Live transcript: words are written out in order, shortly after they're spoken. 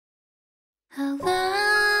淡く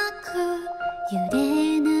揺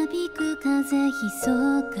れなびく風密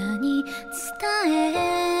かに伝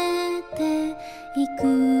えていく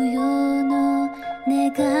よの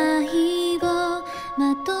願いを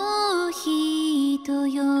まとう人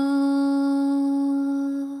よ。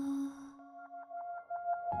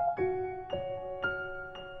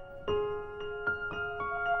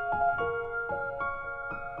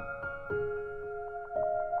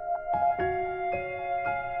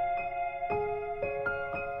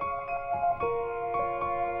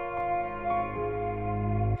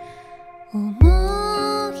思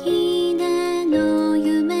い出の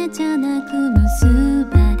夢じゃなく結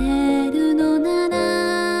ばれるのな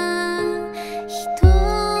ら人を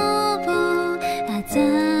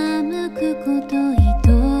欺くこといと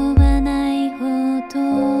わないほど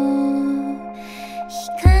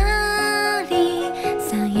光遮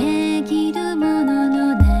るもの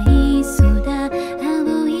のない空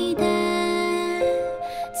仰いで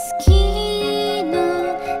月の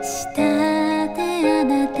下であな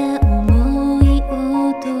た思い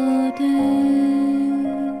踊る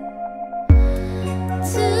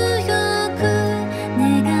強く願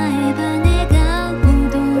えば願うほ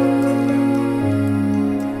ど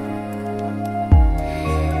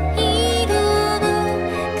色を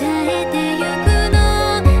変えてゆくの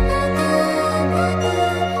儚く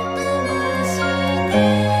灯して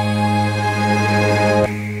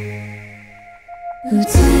美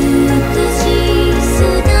しい姿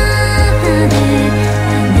で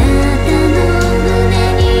あなたの胸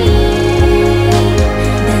に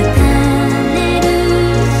抱かれる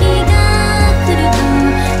日が来ると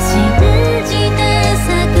信じて咲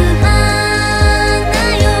く花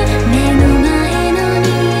よ。目の前の日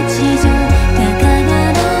常が変わ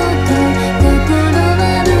ろうと心は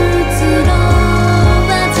移ろ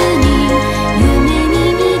わずに夢に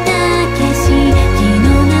見た景色の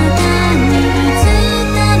中にいつ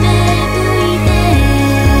ため吹いて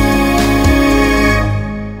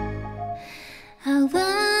淡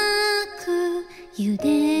く揺れ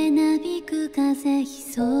なびく風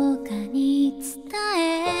密かに伝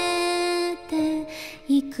えて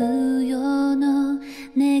いくよの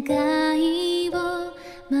願いを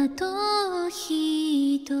まとう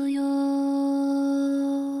人よ。